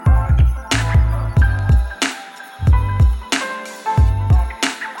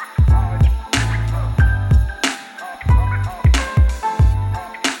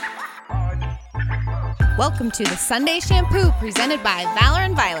Welcome to the Sunday Shampoo presented by Valor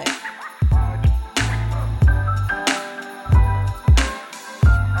and Violet.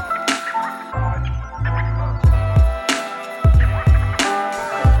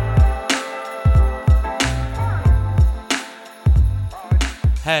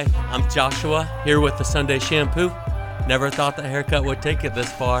 Hey, I'm Joshua, here with the Sunday Shampoo. Never thought the haircut would take it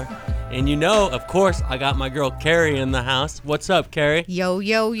this far. And you know, of course, I got my girl Carrie in the house. What's up, Carrie? Yo,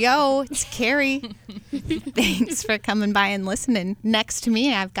 yo, yo, it's Carrie. Thanks for coming by and listening. Next to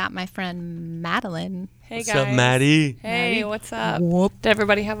me, I've got my friend Madeline. Hey, What's guys. up, Maddie? Hey, Maddie. what's up? Whoop. Did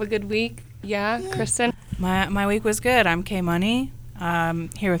everybody have a good week? Yeah, Kristen? My week was good. I'm Kay Money.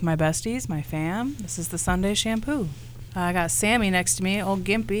 Here with my besties, my fam. This is the Sunday Shampoo. I got Sammy next to me, old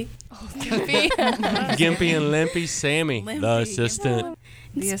Gimpy. Gimpy and Limpy Sammy, the Limpy. assistant.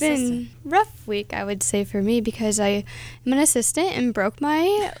 It's been a rough week, I would say, for me because I am an assistant and broke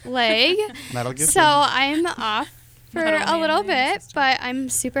my leg. So I'm off for a little bit, but I'm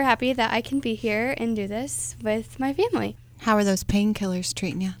super happy that I can be here and do this with my family. How are those painkillers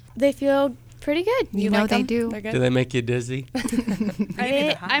treating you? They feel pretty good. You know like they them? do. They're good? Do they make you dizzy?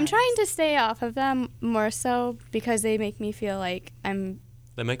 I'm trying to stay off of them more so because they make me feel like I'm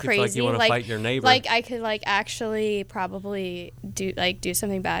They make crazy. you feel like you want to fight your neighbor. Like I could actually probably do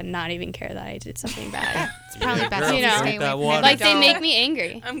something bad and not even care that I did something bad. It's probably best girl, if you you stay drink away that from water. it. Like they make me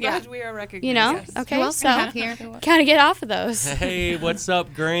angry. I'm glad we are recognized. You know? Yes. Okay. Who else so we have here? gotta get off of those. Hey, what's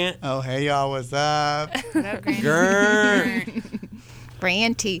up, Grant? Oh, hey, y'all. What's up? Grant.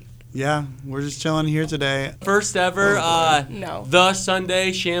 Branty. Yeah, we're just chilling here today. First ever No. The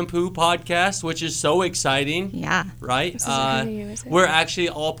Sunday Shampoo podcast, which is so exciting. Yeah. Right? This isn't new, is it? We're actually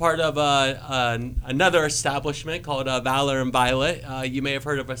all part of another establishment called Valor and Violet. You may have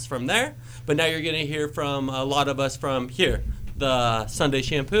heard of us from there, but now you're going to hear from a lot of us from here, the Sunday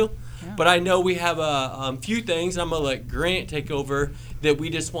Shampoo. Yeah. But I know we have a few things. I'm going to let Grant take over that we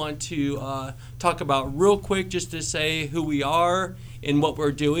just want to talk about real quick, just to say who we are and what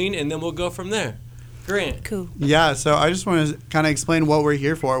we're doing, and then we'll go from there. Grant. Cool. Yeah, so I just want to kind of explain what we're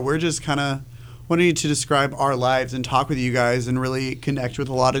here for. We're just kind of wanting to describe our lives and talk with you guys and really connect with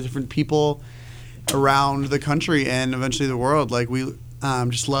a lot of different people around the country and eventually the world. Like, we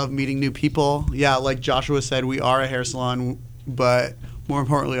just love meeting new people. Yeah, like Joshua said, we are a hair salon, but more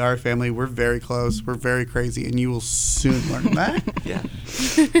importantly, our family, we're very close. We're very crazy, and you will soon learn that. Yeah.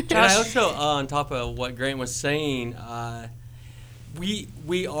 And I also, on top of what Grant was saying,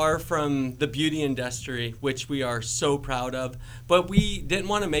 we are from the beauty industry, which we are so proud of, but we didn't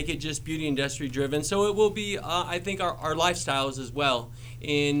want to make it just beauty industry driven. So it will be, I think, our lifestyles as well,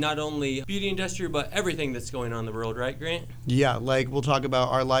 in not only beauty industry, but everything that's going on in the world, right, Grant? Yeah, like we'll talk about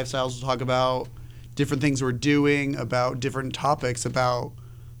our lifestyles, we'll talk about different things we're doing, about different topics, about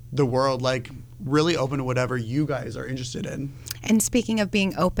the world, like really open to whatever you guys are interested in. And speaking of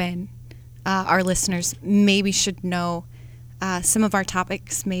being open, our listeners maybe should know some of our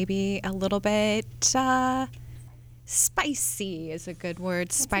topics maybe a little bit spicy is a good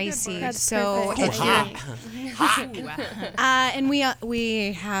word. Spicy. That's so perfect. if you're and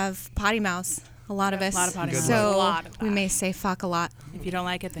we have potty mouths. A lot of us. A lot of potty mouths. So A lot of we may say fuck a lot. If you don't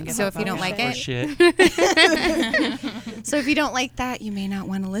like it, then get So the if you don't fuck like out. Or it, shit. so if you don't like that, you may not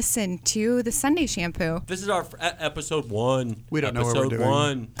want to listen to the Sunday Shampoo. This is our episode 1. We don't know what we're Episode doing.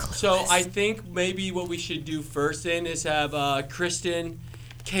 1. So I think maybe what we should do first then is have Kristen,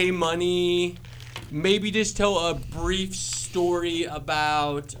 K Money, maybe just tell a brief story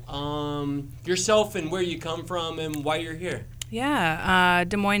about yourself and where you come from and why you're here. Yeah,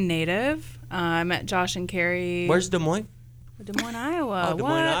 Des Moines native. I met Josh and Carrie. Where's Des Moines? Des Moines, Iowa. Oh, Des what?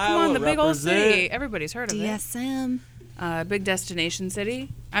 Moines, Come Iowa, on, the big old city. represent. Everybody's heard of it. DSM. Big destination city.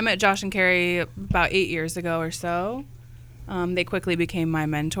 I met Josh and Carrie about 8 years ago or so. They quickly became my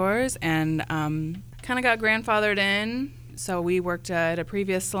mentors and kind of got grandfathered in. So we worked at a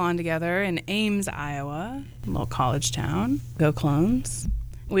previous salon together in Ames, Iowa, a little college town. Go Clones.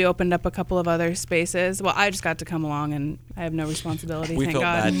 We opened up a couple of other spaces. Well, I just got to come along, and I have no responsibility, We thank felt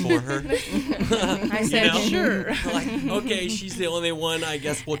God. bad for her. I said, know? sure. Like, okay, she's the only one. I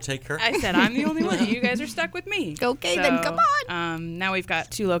guess we'll take her. I said, I'm the only one. You guys are stuck with me. Okay, then come on. Now we've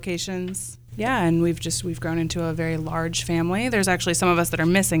got 2 locations. Yeah, and we've grown into a very large family. There's actually some of us that are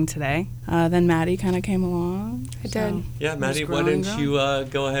missing today. Then Maddie kind of came along. I did. Yeah, Maddie, why growing, don't you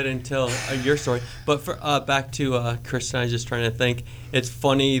go ahead and tell your story? But for back to Kristen, I was just trying to think. It's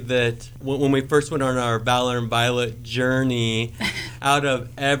funny that when we first went on our Valor and Violet journey, out of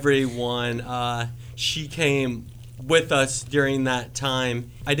everyone, she came with us during that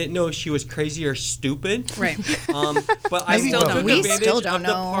time. I didn't know if she was crazy or stupid. Right. But I still still don't took know. We advantage still of don't the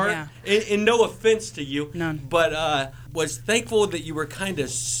know. part. Yeah. And no offense to you. None. But was thankful that you were kind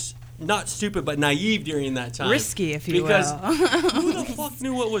of not stupid, but naive during that time. Risky, if you because will. who the fuck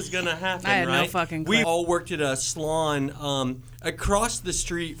knew what was going to happen, I had no right? fucking We clue. all worked at a salon across the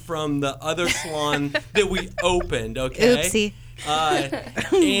street from the other salon that we opened, okay? Oopsie.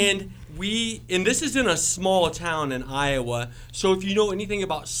 And this is in a small town in Iowa. So if you know anything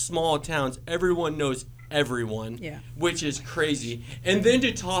about small towns, everyone knows everyone, Yeah. which is crazy. And then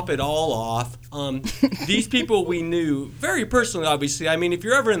to top it all off, these people we knew very personally, obviously. I mean, if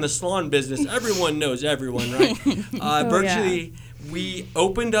you're ever in the salon business, everyone knows everyone, right? Virtually, we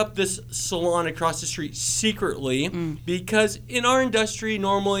opened up this salon across the street secretly because in our industry,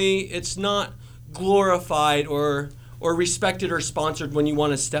 normally it's not glorified or respected or sponsored when you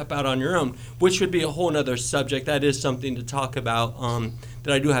want to step out on your own, which would be a whole nother subject. That is something to talk about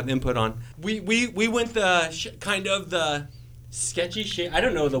that I do have input on. We went the kind of the sketchy shade. I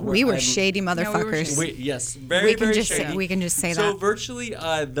don't know the word. We were shady motherfuckers. Yes, very, very shady. We can just say So that. virtually,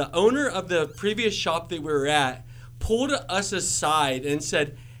 the owner of the previous shop that we were at pulled us aside and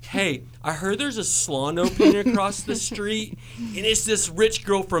said, "Hey, I heard there's a salon opening across the street, and it's this rich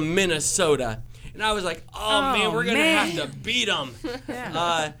girl from Minnesota." And I was like, oh man, we're going to have to beat them.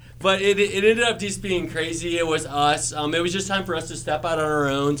 But it ended up just being crazy. It was us. It was just time for us to step out on our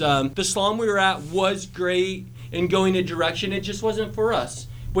own. The salon we were at was great in going a direction. It just wasn't for us,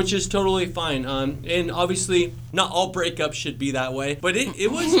 which is totally fine. And obviously, not all breakups should be that way. But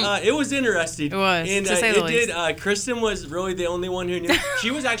it was interesting. It was, And to say the least. Kristen was really the only one who knew.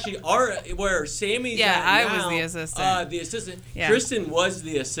 She was actually where Sammy's at I now, was the assistant. The assistant. Yeah. Kristen was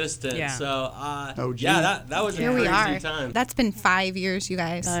the assistant. Yeah. So, OG. yeah, that was Here a we crazy are. time. That's been 5 years, you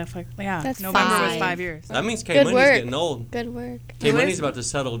guys. That's November was 5. 5 years. That means K Good Money's work. getting old. Good work. K Money's about to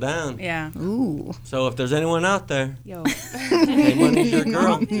settle down. Yeah. Ooh. So if there's anyone out there, Yo. K Money's your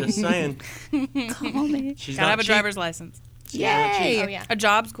girl. Just saying. Call me. She's Gotta not have a cheap. driver's license. Yay. Oh, yeah. A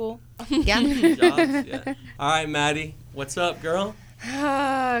job's cool. Yeah. Jobs, yeah. All right, Maddie, what's up, girl?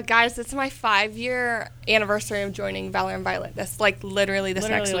 Guys, it's my 5-year anniversary of joining Valor and Violet. That's literally this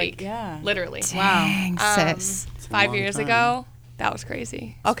next week. Yeah. Literally. Dang, sis. 5 long years time. ago, that was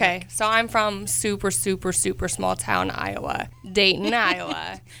crazy. Okay, so I'm from super, super, super small town, Iowa. Dayton,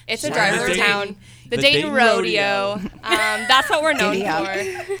 Iowa. It's a Wow. driver The Dayton- town. The the Dayton Dayton Rodeo. That's what we're known Giddy up.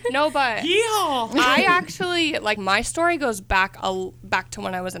 for. No, but Yeehaw! I actually, my story goes back to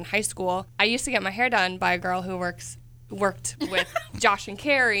when I was in high school. I used to get my hair done by a girl who worked with Josh and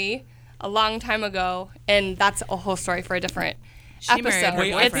Carrie a long time ago, and that's a whole story for a different She married episode. her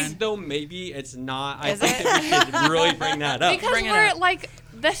Wait, I boyfriend. think though maybe it's not. I Is think it? that we should really bring that up. Because Bring it we're up.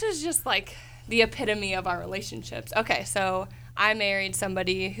 this is just the epitome of our relationships. Okay, so I married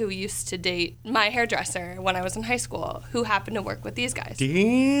somebody who used to date my hairdresser when I was in high school, who happened to work with these guys.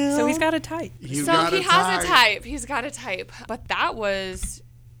 Damn. So he's got a type. You So got he a has a type. type. He's got a type. But that was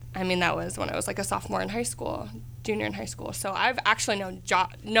when I was a sophomore in high school, junior in high school. So I've actually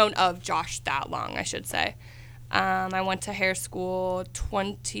known of Josh that long, I should say. I went to hair school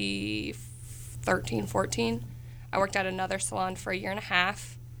 2013, 14. I worked at another salon for a year and a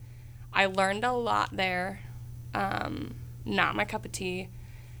half. I learned a lot there. Not my cup of tea.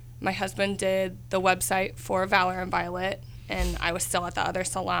 My husband did the website for Valor and Violet, and I was still at the other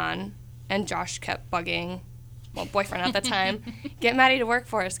salon, and Josh kept bugging, boyfriend at the time, get Maddie to work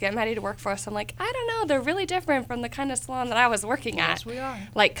for us, get Maddie to work for us. I'm like, I don't know, they're really different from the kind of salon that I was working at. Yes, we are.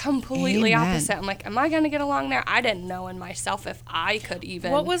 Completely Amen. opposite. I'm like, am I going to get along there? I didn't know in myself if I could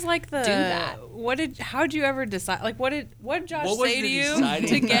even What was the do that. how'd you ever decide, what did Josh What was say the to you deciding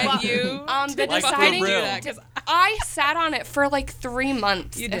to get factor? you The to Like, deciding for real. because I sat on it for 3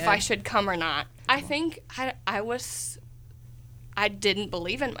 months You if did. I should come or not. I think I didn't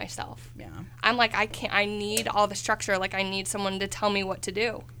believe in myself. yeah. I'm like, I need all the structure. I need someone to tell me what to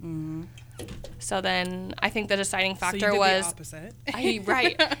do. Mm-hmm. So then I think the deciding So you factor did was, the opposite.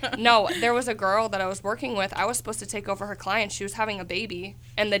 right. No, there was a girl that I was working with. I was supposed to take over her client. She was having a baby.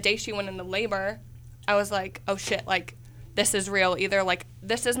 And the day she went into labor, I was like, oh shit, this is real. Either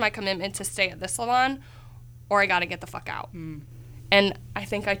this is my commitment to stay at this salon, or I got to get the fuck out. And I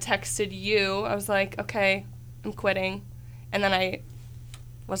think I texted you. I was like, okay, I'm quitting. And then I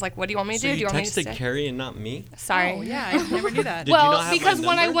was like, what do you want me to So do? you Do you want me to texted stay? Carrie and not me? Sorry. Oh, yeah, I never knew that. Did you not Well, have because my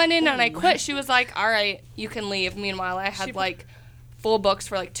when I number? went in and I quit, she was like, all right, you can leave. Meanwhile, I had full books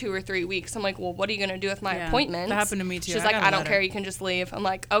for 2 or 3 weeks. I'm like, well, what are you going to do with my Yeah, appointments? that happened to me, too. She's I like, got a I don't letter. care. You can just leave. I'm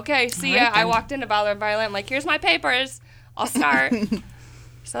like, okay, see All ya. right, I then. walked into Valor and Violet. I'm like, here's my papers. I'll start.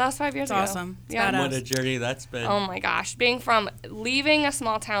 So that was 5 years ago. Awesome. It's Yeah. badass. What a journey that's been. Oh my gosh. Leaving a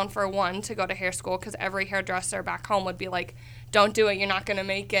small town for one to go to hair school, because every hairdresser back home would be like, don't do it. You're not going to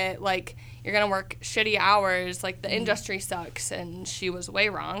make it. Like, you're going to work shitty hours. Like, the industry sucks. And she was way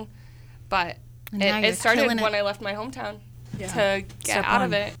wrong. But it started when I left my hometown to get out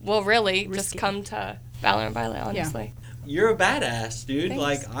of it. Well, really, just come to Valor and Violet, honestly. You're a badass, dude. Thanks.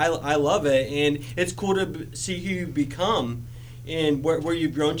 Like, I love it. And it's cool to see who you become and where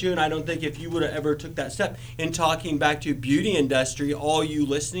you've grown to. And I don't think if you would have ever took that step. And talking back to beauty industry, all you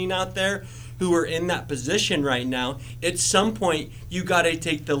listening out there who are in that position right now, at some point, you got to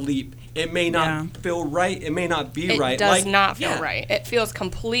take the leap. It may not feel right. It may not be right. It does not feel right. It feels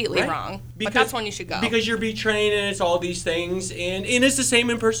completely wrong. But that's when you should go. Because you're betraying and it's all these things. And it's the same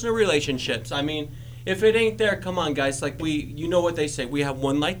in personal relationships. I mean, if it ain't there, come on, guys. Like, you know what they say. We have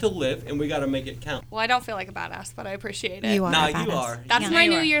one life to live, and we got to make it count. Well, I don't feel like a badass, but I appreciate it. You are. You are. That's my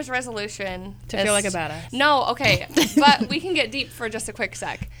New Year's resolution. To feel like a badass. No, okay. But we can get deep for just a quick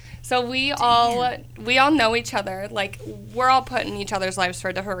sec. So we all know each other. Like, we're all put in each other's lives for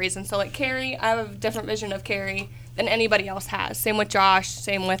a different reason. So, like, Carrie, I have a different vision of Carrie than anybody else has. Same with Josh.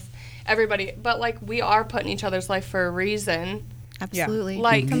 Same with everybody. But, like, we are put in each other's life for a reason. Absolutely.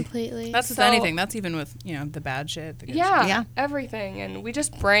 Like, Completely. That's with anything. That's even with, the bad shit. The good shit. Yeah. Everything. And we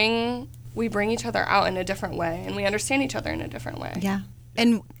just bring each other out in a different way. And we understand each other in a different way. Yeah.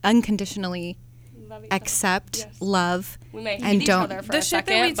 And unconditionally Love each other. accept, Yes. love, We may hate and each don't. other for The a shit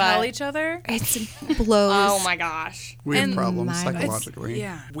second, that we tell but each other. It blows. oh my gosh. We have And problems my- psychologically.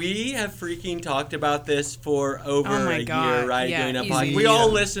 Yeah. We have freaking talked about this for over Oh my a God. year, right? Yeah, Doing a easy. podcast. We all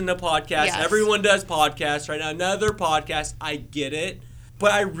listen to podcasts. Yes. Everyone does podcasts right now. Another podcast. I get it.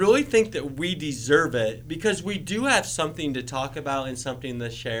 But I really think that we deserve it because we do have something to talk about and something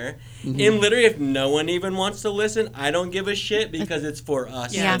to share. Mm-hmm. And literally, if no one even wants to listen, I don't give a shit because it's for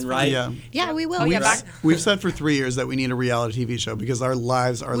us, Yeah. right? Yeah. Yeah, we will. We've said for 3 years that we need a reality TV show because our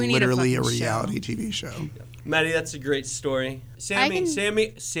lives are We need a literally a fucking show. reality TV show. Maddie, that's a great story. can-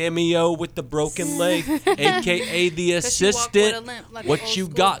 Sammy-O with the broken leg, a.k.a. the Does she walk with a assistant. limp like an What old you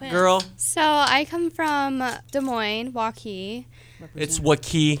school got, pimp? girl? So I come from Des Moines, Waukee. It's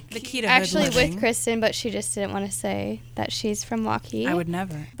Waukee. The key to Actually hood living. with Kristen, but she just didn't want to say that she's from Waukee. I would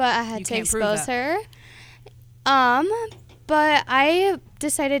never. But I had You to can't prove expose that. her. But I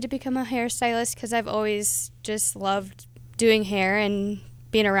decided to become a hairstylist because I've always just loved doing hair and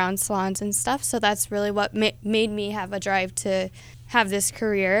being around salons and stuff. So that's really what made me have a drive to have this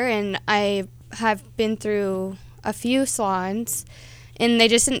career. And I have been through a few salons, and they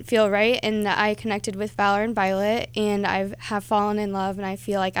just didn't feel right. And I connected with Valor and Violet, and I have fallen in love, and I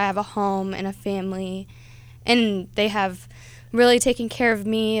feel like I have a home and a family. And they have really taken care of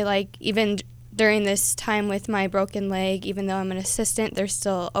me, like even during this time with my broken leg. Even though I'm an assistant, they're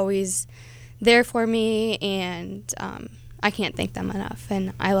still always there for me, and I can't thank them enough.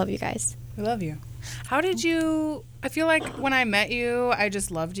 And I love you guys. We love you. How did you? I feel like when I met you, I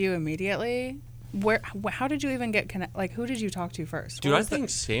just loved you immediately. How did you even get connected? Like, who did you talk to first? Dude, What I was the- think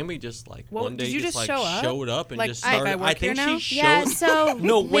Sammy just like Well, one day did you just like show up? showed up and Like, just I started. work I think here now? she Yeah, showed. so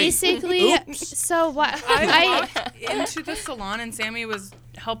No, wait. basically, Oops. so what I walked into the salon and Sammy was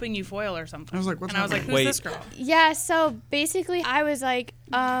helping you foil or something. I was like, what's and I was like, happening? who's Wait. this girl? Yeah, so basically I was like,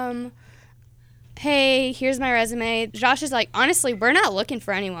 hey, here's my resume. Josh is like, honestly, we're not looking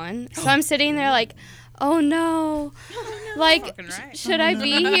for anyone. So I'm sitting there like, oh no. Like, Fucking right. should I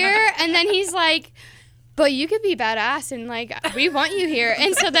be here? And then he's like, but you could be badass and like, we want you here.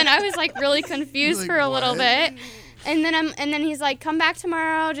 And so then I was like really confused Like, for a little what? bit. And then he's like, come back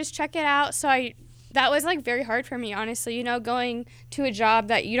tomorrow, just check it out. So that was like very hard for me, honestly, going to a job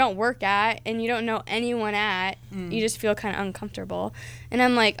that you don't work at and you don't know anyone at. You just feel kind of uncomfortable. And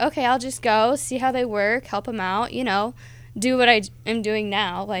I'm like, okay, I'll just go see how they work, help them out, do what I am doing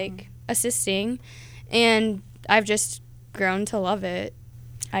now, like assisting. And I've just grown to love it,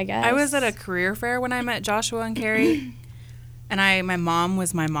 I guess. I was at a career fair when I met Joshua and Carrie. And my mom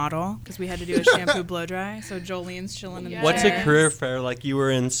was my model because we had to do a shampoo blow dry. So Jolene's chilling in the What's a chairs. career fair like? You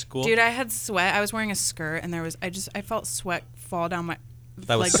were in school. Dude, I had sweat. I was wearing a skirt, and I felt sweat fall down my,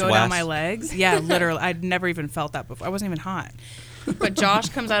 That was go down swass. my legs. Yeah, literally. I'd never even felt that before. I wasn't even hot. But Josh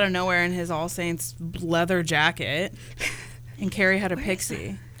comes out of nowhere in his All Saints leather jacket, and Carrie had a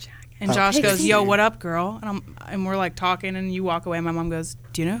pixie. And Josh goes, Pixie. "Yo, what up, girl?" And we're like talking, and you walk away. My mom goes,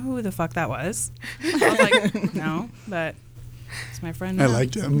 "Do you know who the fuck that was?" I was like, "No, but it's my friend." I now."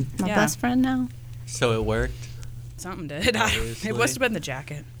 liked him. My Yeah. best friend now. So it worked. Something did. It Obviously. must have been the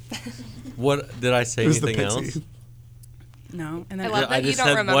jacket. What did I say? It was the Anything pixie. else? No. And I then love that I you just don't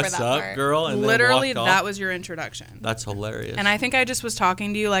said, remember "What's that up, part. girl?" And literally then walked that off. was your introduction. That's hilarious. And I think I just was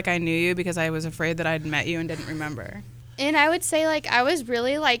talking to you like I knew you because I was afraid that I'd met you and didn't remember. And I would say, like, I was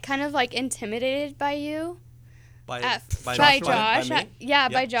really, like, kind of, like, intimidated by you. by Josh. By me?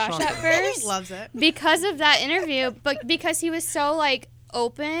 By Josh at first. Loves it. Because of that interview, but because he was so, like,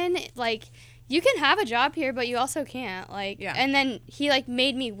 open, like, you can have a job here, but you also can't, like, Yeah. and then he, like,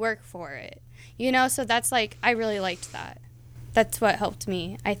 made me work for it, you know, so that's, like, I really liked that. That's what helped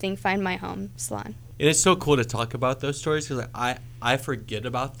me, I think, find my home salon. And it's so cool to talk about those stories because I forget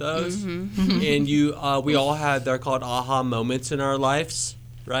about those. Mm-hmm. And we all had, they're called aha moments in our lives,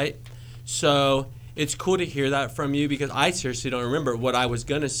 right? So it's cool to hear that from you because I seriously don't remember what I was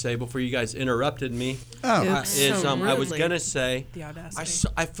going to say before you guys interrupted me. Oh, I was going to say, The audacity.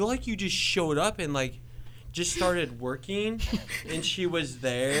 I feel like you just showed up and like just started working and she was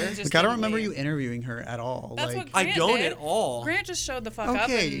there. like, I don't remember you interviewing her at all. That's like, what I Grant don't did. at all. Grant just showed the fuck up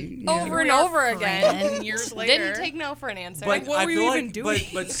okay, and yeah. Over and over again. and years later. Didn't take no for an answer. But what I were feel you like, even doing?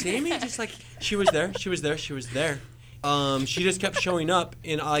 But Sammy just like she was there. She just kept showing up,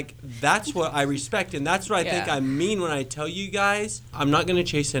 and like that's what I respect, and that's what I think Yeah. I mean when I tell you guys I'm not gonna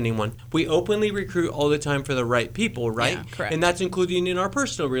chase anyone. We openly recruit all the time for the right people, right? Yeah, correct. And that's including in our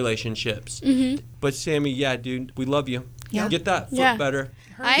personal relationships. But Sammy, yeah, dude, we love you. Yeah. Get that foot Yeah. better.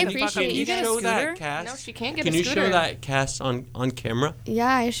 I Can appreciate you you guys. show that scooter? cast? No, she can't get Can a you scooter. show that cast on camera? Yeah,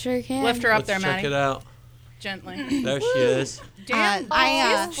 I sure can. Lift her up Let's there, check Maddie. it out. Gently. There she is.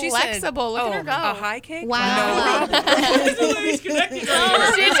 Damn. She's flexible. Look at her go. A high cake? Wow. Nobody's connected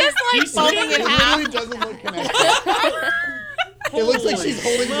right here. She's just like folding in half. It doesn't look connected. It looks like she's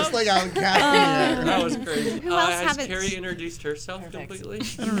holding this leg out and casting it. That was crazy. Who else Has haven't- Carrie introduced herself completely?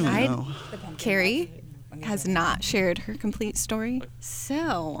 I don't really I- know. Carrie has not shared her complete story.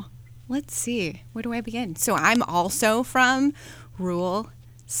 So let's see. Where do I begin? So I'm also from rural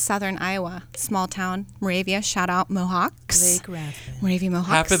southern Iowa, small town, Moravia. Shout out Mohawks. Moravia Mohawks.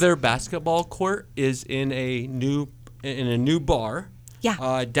 Half of their basketball court is in a new bar.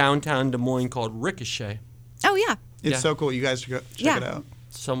 Yeah. Downtown Des Moines called Ricochet. Oh, yeah. It's Yeah. so cool. You guys should go check Yeah. it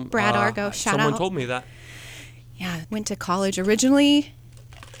out. Brad Argo, shout Someone out. told me that. Yeah. Went to college originally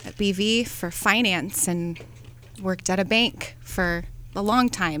at BV for finance and worked at a bank for a long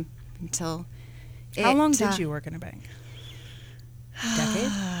time until How long did you work in a bank?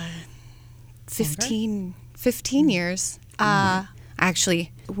 Decade? 15 years. I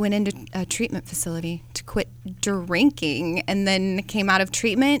actually went into a treatment facility to quit drinking and then came out of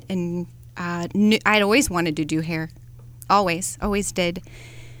treatment and I'd always wanted to do hair. Always did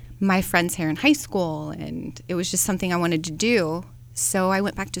my friend's hair in high school and it was just something I wanted to do. So I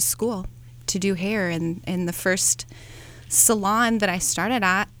went back to school to do hair and in the first salon that I started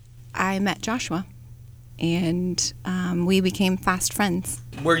at, I met Joshua and we became fast friends.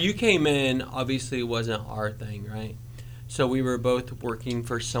 Where you came in obviously wasn't our thing, right? So we were both working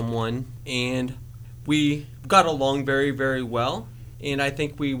for someone, and we got along very, very well. And I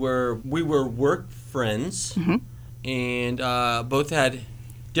think we were work friends, and both had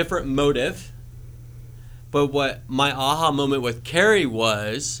different motive. But what my aha moment with Carrie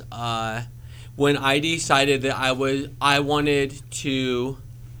was when I decided that I wanted to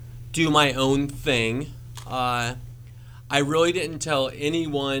do my own thing. I really didn't tell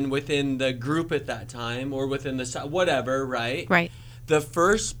anyone within the group at that time or within the whatever, right? Right. The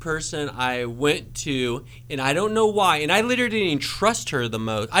first person I went to, and I don't know why, and I literally didn't even trust her the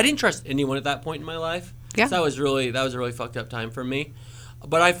most. I didn't trust anyone at that point in my life. Yeah. So that was a really fucked up time for me.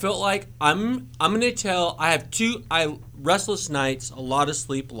 But I felt like I'm gonna tell. I have restless nights, a lot of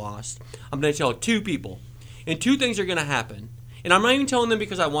sleep lost. I'm gonna tell two people, and two things are gonna happen. And I'm not even telling them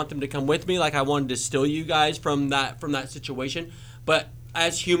because I want them to come with me, like I wanted to steal you guys from that situation. But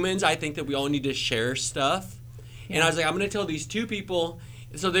as humans, I think that we all need to share stuff. Yeah. And I was like, I'm going to tell these two people.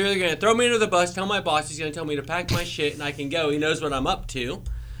 So they're either going to throw me under the bus, tell my boss he's going to tell me to pack my shit and I can go. He knows what I'm up to.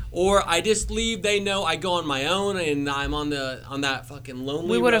 Or I just leave. They know I go on my own and I'm on that fucking lonely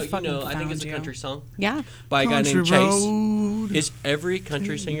We would have road. fucking I think it's a found you. country song Yeah. by a guy named Country Chase. road. Is every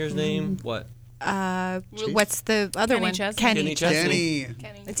country singer's name what? What's the other Kenny one? Chesney. Kenny Chesney.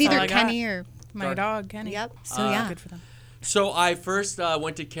 Kenny. It's either all I got. Kenny or My dog, Kenny. Yep. So yeah. Good for them. So I first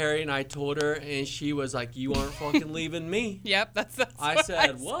went to Carrie and I told her, and she was like, "You aren't fucking leaving me." Yep, that's I what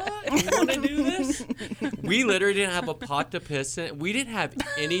said, "What? You want to do this?" We literally didn't have a pot to piss in. We didn't have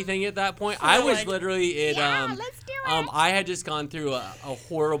anything at that point. I was literally at let's do it. I had just gone through a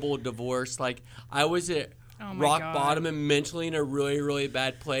horrible divorce. Like I was at my rock God. bottom and mentally in a really, really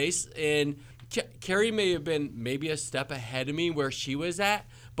bad place. And Carrie may have been maybe a step ahead of me where she was at.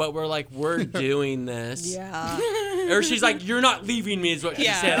 But we're doing this. Yeah. or she's like, "You're not leaving me," is what she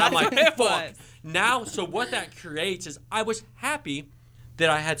said. I'm like, "Fuck." Now, so what that creates is I was happy that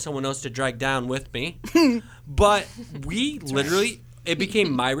I had someone else to drag down with me, but we literally, it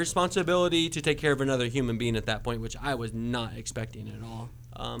became my responsibility to take care of another human being at that point, which I was not expecting at all.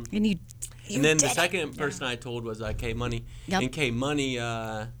 And then the second person I told was K Money, and K Money,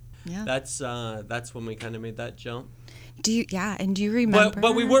 that's when we kind of made that jump. Do you remember?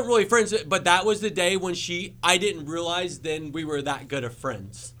 But we weren't really friends. But that was the day when I didn't realize then we were that good of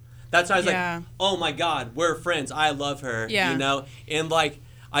friends. That's why I was like, oh my God, we're friends. I love her. Yeah. You know? And like,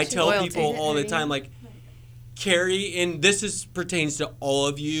 I tell people all the time, like, Carrie, and this pertains to all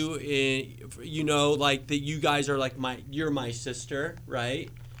of you, you know, like that you guys are like you're my sister, right?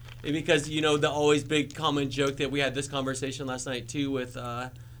 Because, you know, the always big common joke that we had this conversation last night too with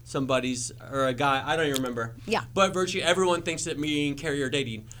somebody's or a guy, I don't even remember. Yeah. But virtually everyone thinks that me and Carrie are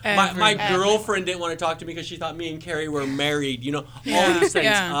dating. My girlfriend didn't want to talk to me because she thought me and Carrie were married, you know, all these things.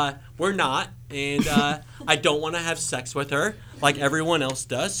 Yeah. We're not, and I don't want to have sex with her like everyone else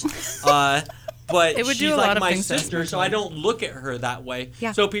does. But she's like my sister, so I don't look at her that way.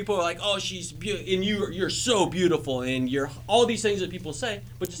 Yeah. So people are like, "Oh, she's beautiful, and you're so beautiful, and you're all these things that people say,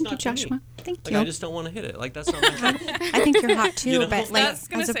 but just not to me." Thank you. I just don't want to hit it. Like that's not my thing. I think you're hot too, but like that's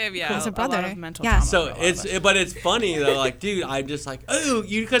gonna save as a brother, a lot of mental trauma. So it's funny though. Like, dude, I'm just like,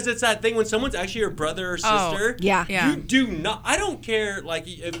 because it's that thing when someone's actually your brother or sister. You do not. I don't care like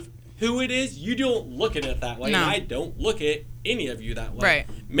who it is. You don't look at it that way. No. I don't look at any of you that way. Right.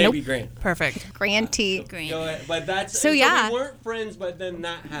 Maybe Grant. Perfect. Granty. Go ahead. But that's so we weren't friends, but then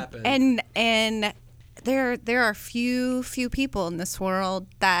that happened. And there are few people in this world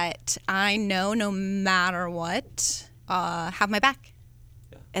that I know no matter what have my back.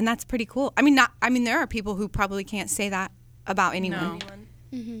 Yeah. And that's pretty cool. I mean there are people who probably can't say that about anyone.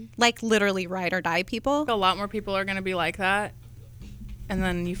 No. Mm-hmm. Like literally ride or die people. A lot more people are going to be like that. And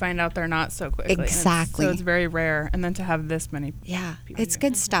then you find out they're not so quickly. Exactly. So it's very rare. And then to have this many people. It's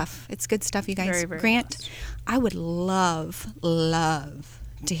good stuff. It's good stuff, you guys. Very, very Grant, blessed. I would love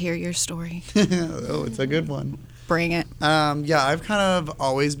to hear your story. Oh, it's a good one. Bring it. I've kind of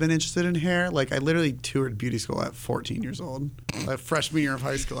always been interested in hair. Like, I literally toured beauty school at 14 years old. Freshman year of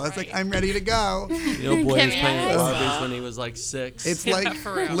high school. I was like, I'm ready to go. You know, boy was playing Barbies when he was like 6. It's like,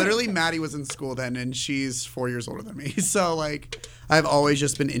 literally, Maddie was in school then, and she's 4 years older than me. So, like, I've always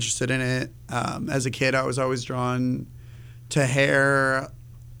just been interested in it. As a kid, I was always drawn to hair.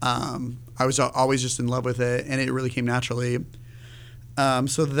 I was always just in love with it, and it really came naturally.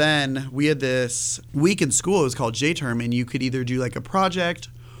 So then we had this week in school. It was called J-Term, and you could either do like a project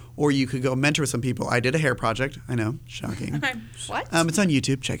or you could go mentor with some people. I did a hair project. I know, shocking. What? It's on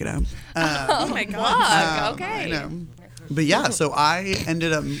YouTube. Check it out. Oh my God. Okay. I know. But yeah, so I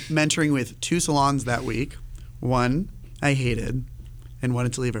ended up mentoring with 2 salons that week. One I hated and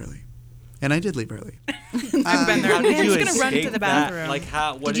wanted to leave early. And I did leave early. I've been there. How did you I'm just gonna run to the bathroom. That? Like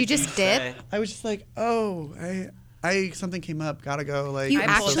how? What did you just dip? I was just like, something came up, gotta go. Like, you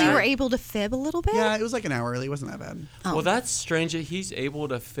actually were able to fib a little bit? Yeah, it was like an hour early. It wasn't that bad. Oh. Well, that's strange that he's able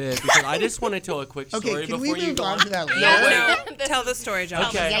to fib. Because I just want to tell a quick story can before we you move go on to that later? No, tell the story,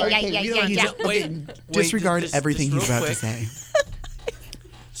 Josh. Okay. Yeah. Disregard everything he's about to say.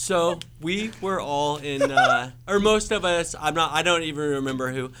 So we were all in, or most of us. I don't even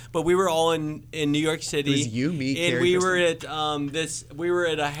remember who, but we were all in New York City. It was you, me, and Carrie, we were at We were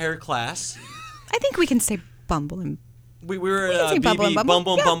at a hair class. I think we can say Bumble and. We were at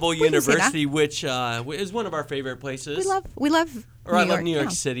Bumble University, which is one of our favorite places. We love. I love New York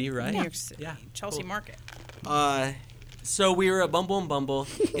City, right? New York City, Chelsea Market. So we were at Bumble,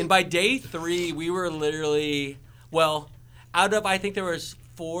 and by day 3, we were literally out of I think there was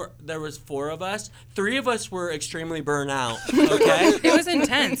 4 of us. 3 of us were extremely burnt out. Okay, it was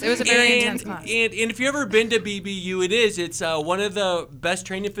intense. It was a very intense class. And if you've ever been to BBU, it's one of the best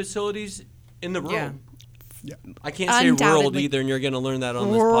training facilities in the world. Yeah. I can't say world either, and you're going to learn that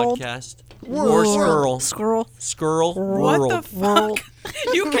on this podcast. Or squirrel. What the fuck?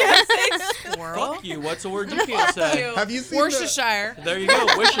 You can't say squirrel. Fuck you. What's a word you can't say? Have you seen Worcestershire? There you go,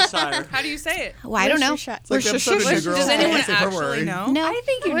 Worcestershire. How do you say it? Well, I don't know. Does anyone actually know? No, I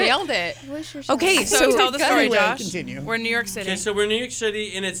think you nailed it. Okay, so tell the story, Josh. Continue. We're in New York City. Okay, so we're in New York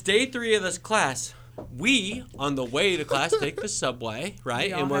City, and it's day 3 of this class. We, on the way to class, take the subway,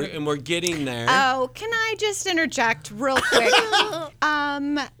 right? And we're getting there. Oh, can I just interject real quick?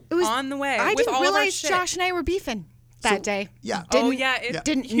 It was on the way. I with didn't all realize of our shit. Josh and I were beefing. that day. Yeah.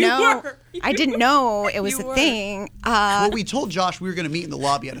 Didn't You know. were. I didn't know it was You a were. thing. Well, we told Josh we were going to meet in the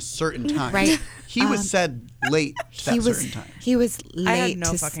lobby at a certain time. Right. He was said late to that certain time. He was late. I had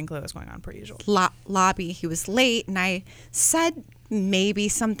no to fucking clue what was going on per usual. lobby. He was late, and I said maybe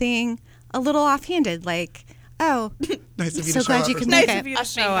something a little offhanded, like, "Oh, Nice of you so to show glad up you or could something. make Nice it." of you to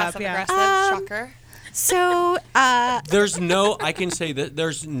Us being show up. passive Yeah. aggressive. Shocker. So, I can say that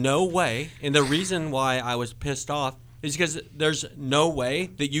there's no way, and the reason why I was pissed off is because there's no way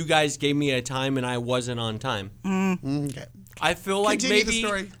that you guys gave me a time and I wasn't on time. Okay. I feel like Continue the maybe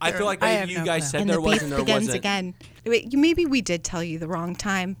story, I feel like I maybe have you no guys clue. said and there the was beef and there begins wasn't. again. Wait, maybe we did tell you the wrong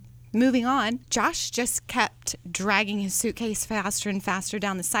time. Moving on, Josh just kept dragging his suitcase faster and faster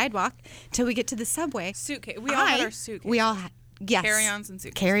down the sidewalk till we get to the subway. Suitcase. We all had our suitcases. We all had, yes. Carry-ons and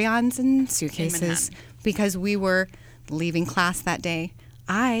suitcases. Carry-ons and suitcases. Manhattan. Because we were leaving class that day.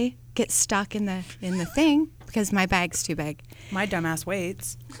 I get stuck in the thing because my bag's too big. My dumbass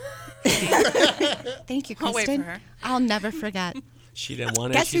waits. Thank you, Kristen. I'll wait for her. I'll never forget. She didn't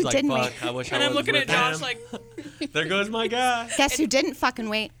want it. Guess She's who like, didn't fuck, wait? I wish And I I'm was looking with at Josh him. like, There goes my guy. Guess who didn't fucking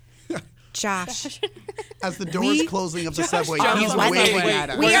wait? Josh. As the doors closing of the subway, Josh he's was waving waiting. at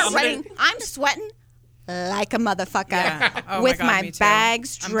us. We I'm are gonna- running. I'm sweating like a motherfucker Yeah. Oh my with God, my me too.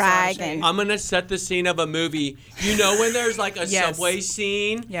 bags I'm so dragging. ashamed. I'm gonna set the scene of a movie. You know when there's like a Yes. subway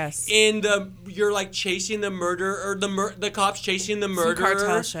scene, Yes. and you're like chasing the murderer, or the cops chasing the murderer,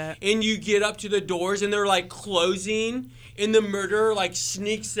 cartel shit. and you get up to the doors and they're like closing, and the murderer like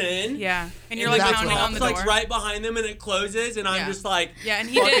sneaks in. yeah. And you're And like that's pounding what on the It's door. like right behind them, and it closes, and I'm Yeah. just like, Yeah, and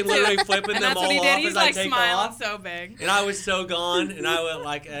he fucking did too. literally flipping And them that's all what he did. off He's as I like take smiling off. so big. And I was so gone, and I went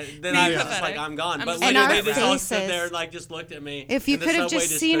like, then I was just pathetic. like, I'm gone. I'm But just And literally, our they just all stood faces. there and like just looked at me. If you and the could have subway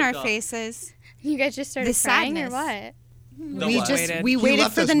just seen took our off. faces, You guys just started The crying or sadness. what? The we what? just Waited. we He waited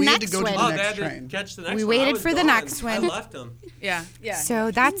left for us. the We had to next go to the one. Oh, next they had train. to catch the next We one. I waited was for the gone. next one. I left them. Yeah. Yeah.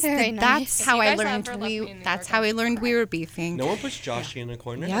 So that's Very nice. that's how If you I guys learned ever left me in New that's York, how I I'd learned we were beefing. No one puts Josh in a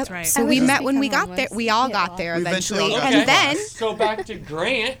corner. Yep. right. So I we would met just when we become got there. homeless. We all Yeah. got there We eventually eventually, all got and to then class. So back to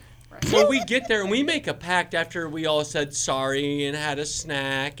Grant. So we get there and we make a pact after we all said sorry and had a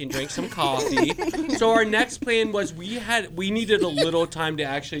snack and drank some coffee. So our next plan was we needed a little time to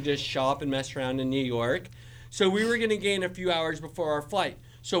actually just shop and mess around in New York. So we were gonna gain a few hours before our flight.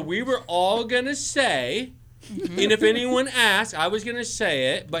 So we were all gonna say, and if anyone asked, I was gonna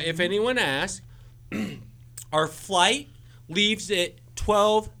say it, but if anyone asked, our flight leaves at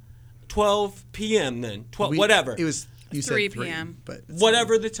 12 p.m. then, whatever. It was you 3 said 3 p.m. but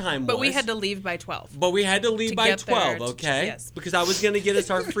Whatever the time was. But we had to leave by 12. But we had to leave To by get there 12, to- okay? yes. Because I was going to get us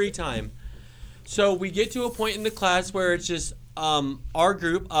our free time. So we get to a point in the class where it's just our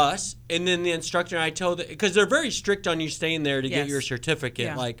group, us, and then the instructor and I tell them, because they're very strict on you staying there to get Yes. your certificate.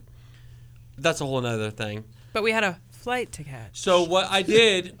 Yeah. Like, that's a whole other thing. But we had a flight to catch. So what I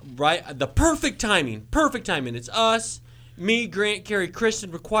did, right, the perfect timing. It's us, me, Grant, Carrie,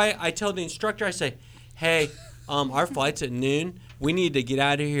 Kristen, we're quiet. I tell the instructor, I say, hey, our flight's at noon. We need to get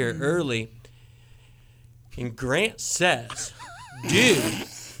out of here early. And Grant says, dude,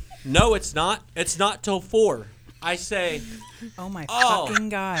 no, it's not. It's not till 4. I say, Oh my Oh. fucking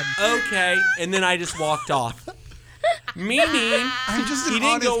God. okay. And then I just walked off. Meaning, I'm just he an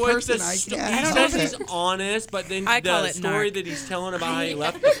didn't go honest with person. the I sto- can't He help says it. he's honest, but then I call the it story narc. that he's telling about how he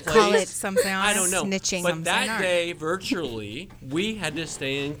left the place. call it Some say I don't know. snitching. But Some that say narc. day, virtually, we had to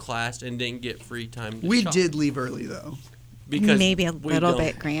stay in class and didn't get free time to We shop did leave early though. because maybe a we little don't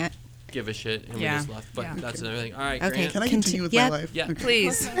bit, Grant. give a shit and Yeah. we just left. But Yeah. that's another thing. All right, Okay. Grant. Can I continue with Yep. my life? Yeah. Okay.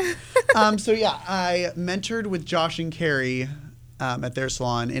 Please. So yeah, I mentored with Josh and Carrie at their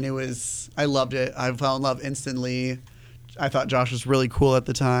salon, and I loved it. I fell in love instantly. I thought Josh was really cool at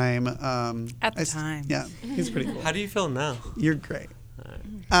the time. At the time. Yeah, he's pretty cool. How do you feel now? You're great.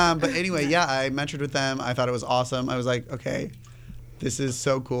 But anyway, yeah, I mentored with them. I thought it was awesome. I was like, okay, this is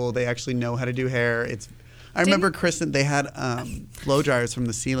so cool. They actually know how to do hair. I remember Kristen, they had blow dryers from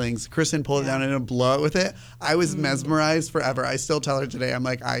the ceilings. Kristen pulled it down and blow it with it. I was mesmerized forever. I still tell her today, I'm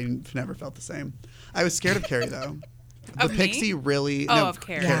like, I've never felt the same. I was scared of Carrie, though. The Of me? pixie really... Oh, no, of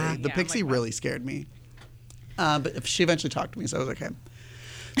Carrie. Yeah. The Yeah, pixie I'm like, really scared me. But she eventually talked to me, so I was okay.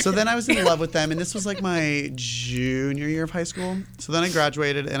 So then I was in love with them, and this was like my junior year of high school. So then I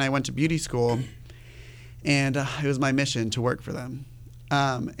graduated, and I went to beauty school, and it was my mission to work for them.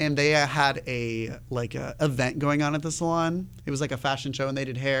 And they had a event going on at the salon. It was like a fashion show, and they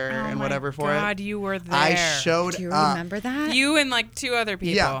did hair and whatever for God, it. you were there. I showed Do you up. remember that? You and like 2 other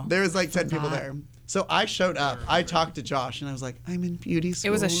people. Yeah, there was like 10 people Forgot. there. So I showed up. I talked to Josh, and I was like, I'm in beauty school.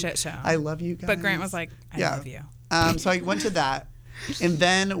 It was a shit show. I love you guys. But Grant was like, I Yeah. love you. So I went to that, and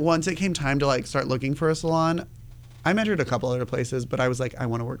then once it came time to like start looking for a salon, I mentored a couple other places, but I was like, I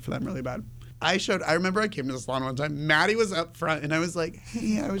want to work for them really bad. I remember I came to the salon one time. Maddie was up front, and I was like,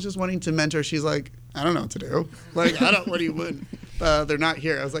 hey, I was just wanting to mentor. She's like, I don't know what to do. Like, what do you want? They're not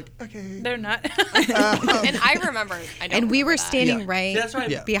here. I was like, okay. They're not. And I remember. And we were standing right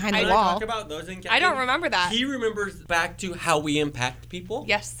behind the wall. Talk about those I don't remember that. He remembers back to how we impact people.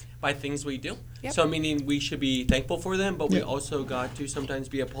 Yes. By things we do. Yep. So, meaning we should be thankful for them, but we also got to sometimes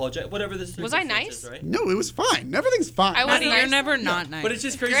be apologetic. Whatever this Was I nice? is, right? No, it was fine. Everything's fine. I was Maddie, nice. you're never not nice. But it's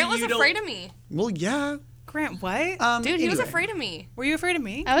just crazy. Grant was afraid of me. Well, yeah. Grant, what? Dude, he was Anyway. afraid of me. Were you afraid of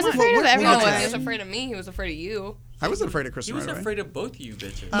me? I was Come on. afraid of we're everyone. No, okay. he was afraid of me. He was afraid of you. I wasn't afraid of He Kristen was right away. afraid of both of you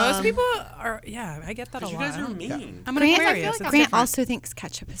bitches. Most people are, I get that a Because you lot. guys are mean. I'm an Grant, Aquarius. It's Grant different. also thinks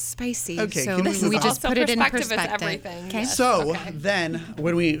ketchup is spicy. Okay, so can we move on? just Also, put it in perspective is perspective. everything. Okay. Yes. So Okay. then,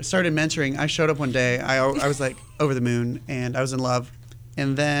 when we started mentoring, I showed up one day. I was like over the moon, and I was in love.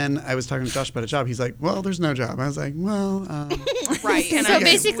 And then I was talking to Josh about a job. He's like, "Well, there's no job." I was like, "Well, Right. So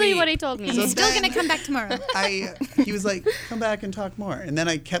basically, what he told me. So He's still then- going to come back tomorrow. he was like, "Come back and talk more." And then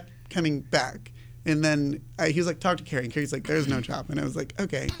I kept coming back. And then he was like, talk to Carrie. And Carrie's like, there's no job. And I was like,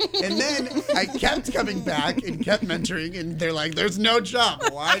 okay. And then I kept coming back and kept mentoring. And they're like, there's no job.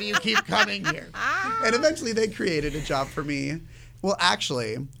 Why do you keep coming here? And eventually they created a job for me. Well,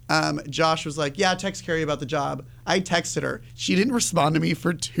 actually, Josh was like, yeah, text Carrie about the job. I texted her. She didn't respond to me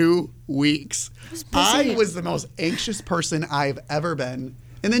for 2 weeks. I was the most anxious person I've ever been.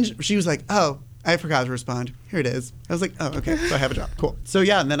 And then she was like, oh, I forgot to respond. Here it is. I was like, oh, okay. So I have a job. Cool. So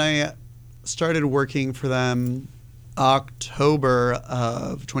yeah, and then I started working for them October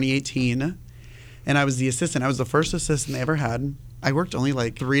of 2018, and I was the assistant. I was the first assistant they ever had. I worked only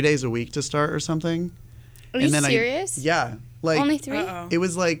like 3 days a week to start or something. Are you serious? Yeah. Like Only 3? Uh-oh. it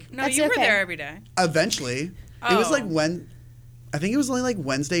was like No, That's you were okay. there every day. eventually. It was Oh. like I think it was only like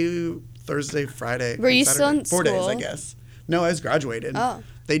Wednesday, Thursday, Friday. Were and you Saturday. still in 4 days, I school? guess. No, I was graduated. Oh.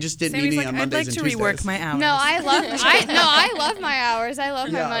 They just didn't need Sammy's me like, on I'd Mondays like to and Tuesdays. rework my hours. No, I love my hours. I love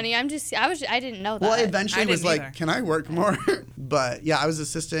Yeah. my money. I didn't know that. Well, I eventually I was didn't like, either. can I work more? But yeah, I was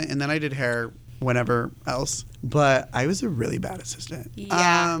assistant, and then I did hair whenever else. But I was a really bad assistant.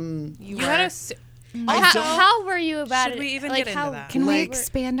 Yeah. You had a. How were you about Should it? we even like, get how, into that? Can we Like-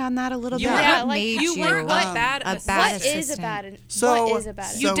 expand on that a little bit? Yeah, What like, made you weren't like bad a assistant. bad What is a assistant? bad? So- what is a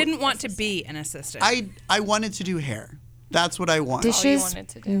bad? so- You didn't want to be an assistant. I wanted to do hair. That's what I want. All you Dishes? wanted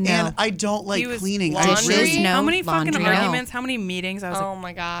to do. No. And I don't like He was cleaning. laundry. I really, No. How many fucking Laundry, no. arguments? How many meetings? I was Oh like,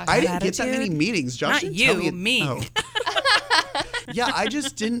 my gosh. I didn't get that many Attitude? meetings. Josh Not didn't you, tell me. me. Oh. Yeah, I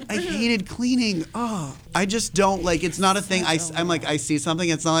just didn't. I hated cleaning. Oh, I just don't like. It's not a thing. I'm like, I see something.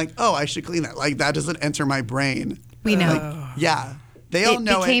 It's not like, oh, I should clean that. Like that doesn't enter my brain. We know. Yeah, they all It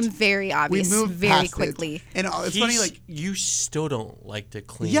know became it. very obvious We moved very past quickly. it. And it's funny, like you still don't like to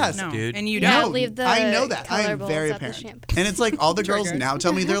clean. Yes. no, dude. and you You don't don't. leave the I know that. I color am bowls very at the apparent. shampoo. And it's like all the girls Triggered. now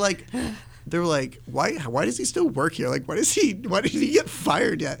tell me they're like, why does he still work here? Like, why did he get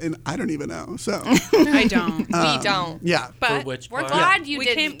fired yet? And I don't even know. So I don't. We don't. yeah. For But which We're part? glad you we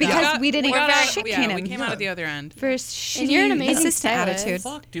didn't. came Because we didn't shit shit can We him. came out of the other end. For his And you're an shitty amazing assistant stylist. attitude.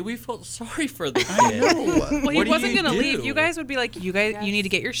 Fuck, dude, we felt sorry for the kid. No. Well, he What do wasn't you gonna leave. do? You guys would be like, you need to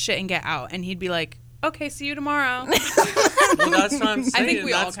get your shit and get out, and he'd be like, okay, see you tomorrow. Well, that's what I'm saying. I think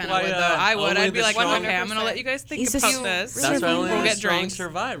we all That's kind of why, would, though. I would. only I'd be the like, strong- okay, I'm gonna let you guys think He's about a this. That's why only We'll the get strong drinks.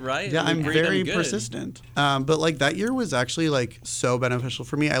 survive, right? Yeah, We I'm breed them very good. persistent. But like that year was actually like so beneficial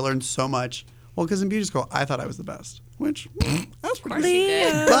for me. I learned so much. Well, because in beauty school, I thought I was the best, which that's pretty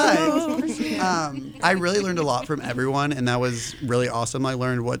good. But I really learned a lot from everyone, and that was really awesome. I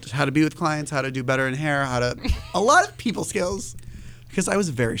learned how to be with clients, how to do better in hair, a lot of people skills, because I was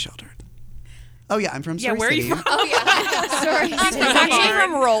very sheltered. Oh yeah, I'm from Story where are City. you from? Oh yeah. Sorry. He's actually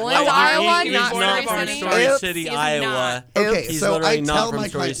from Roland, Oh, Iowa, he's not not Story from City. Story Oops. City, He's Iowa. not. Okay, He's so literally I not tell from my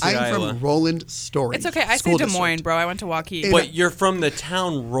Story clients, City, I'm Iowa. from Roland Story. It's okay. I say School Des district. Moines, bro. I went to Waukee. But you're from the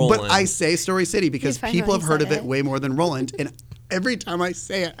town Roland. But I say Story City because He's fine people when have he heard said of it it. way more than Roland, and every time I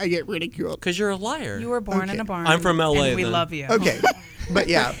say it, I get ridiculed. Because you're a liar. You were born Okay. in a barn. I'm from LA, And we then. love you. Okay. But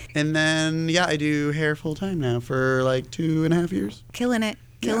yeah. And then, yeah, I do hair full time now for like 2.5 years. Killing it.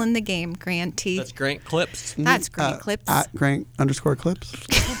 Killing the game, Grant T. That's Grant Clips. That's great clips. At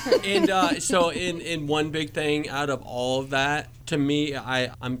Grant_clips. And so in one big thing out of all of that, to me,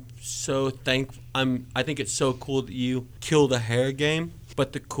 I'm so thankful. I think it's so cool that you kill the hair game.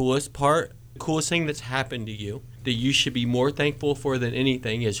 But the coolest thing that's happened to you that you should be more thankful for than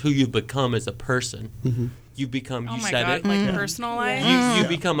anything is who you've become as a person. Mm-hmm. You become. Oh You my said God, it. like personal life. You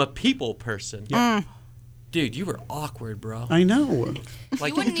become a people person. Yeah. Dude, you were awkward, bro. I know.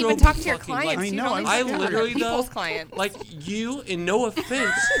 Like You wouldn't drove even talk to your fucking, clients. I know, You I'm don't I even literally people's though, clients. like you, and no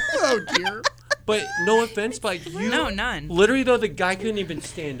offense, Oh, dear. But no offense, but you. No, none. Literally, though, the guy couldn't even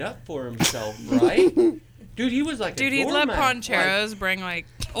stand up for himself, right? Dude, he was like Dude, a he'd let doormat. Poncheros bring like.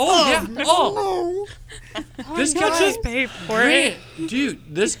 Oh, yeah. Oh. This guy just pay for it.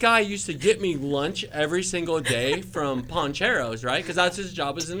 Dude, this guy used to get me lunch every single day from Poncheros, right? Because that's his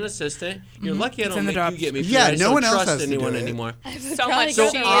job as an assistant. You're lucky I don't make you get me food. Yeah, I just no don't one else trust has to do anyone it. anymore. So much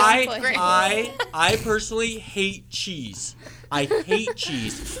So cheese. I personally hate cheese. I hate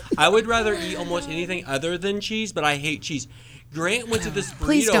cheese. I would rather eat almost anything other than cheese, but I hate cheese. Grant went to this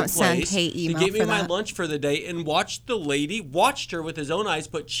Please burrito don't send place hate to email get me for my that. lunch for the day and watched her with his own eyes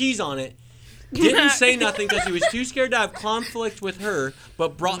put cheese on it. Didn't say nothing because he was too scared to have conflict with her,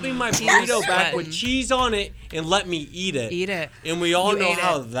 but brought me my burrito back with cheese on it and let me eat it. Eat it. And we all You know ate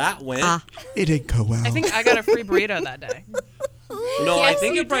how it. that went. It didn't go well. I think I got a free burrito that day. No, I Yes,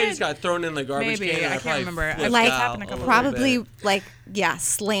 think you it probably did. just got thrown in the garbage Maybe. can. And I can't probably remember. flipped Like, out happened a couple Probably bit.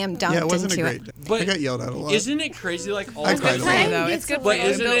 slam dunked yeah, it wasn't a into great it. day. But I got yelled at a lot. Isn't it crazy? Like all I the cried a lot. Hey, though, it's good But for you.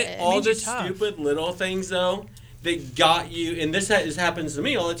 isn't it all made the you tough. stupid little things though that got you? And this happens to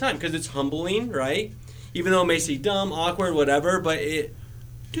me all the time because it's humbling, right? Even though it may seem dumb, awkward, whatever, but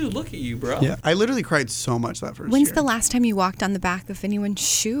dude, look at you, bro. Yeah, I literally cried so much that first When's year. the last time you walked on the back of anyone's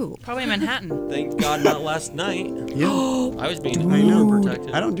shoe? Probably Manhattan. Thank God, not last night. Yeah. I was being I know.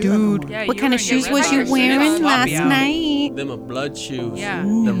 overprotected. I don't do that no more. Yeah, What you kind were of in your shoes red was you bottoms. wearing Sloppy last out. night? Them are blood shoes. Yeah.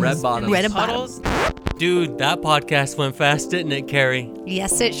 Them red bottoms. Red Puddles. Dude, that podcast went fast, didn't it, Carrie?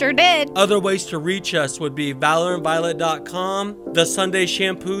 Yes, it sure did. Other ways to reach us would be valorandviolet.com,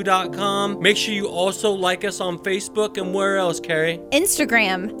 thesundayshampoo.com. Make sure you also like us on Facebook, and where else, Carrie?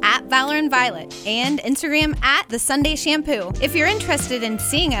 Instagram at Valor and Violet and Instagram at The Sunday Shampoo. If you're interested in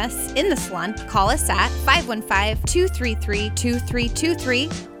seeing us in the salon, call us at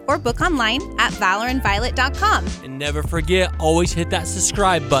 515-233-2323 or book online at valorandviolet.com. And never forget, always hit that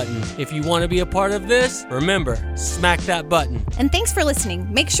subscribe button. If you want to be a part of this, remember, smack that button. And thanks for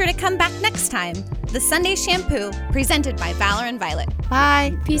listening. Make sure to come back next time. The Sunday Shampoo, presented by Valor and Violet.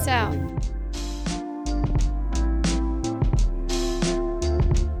 Bye. Peace out.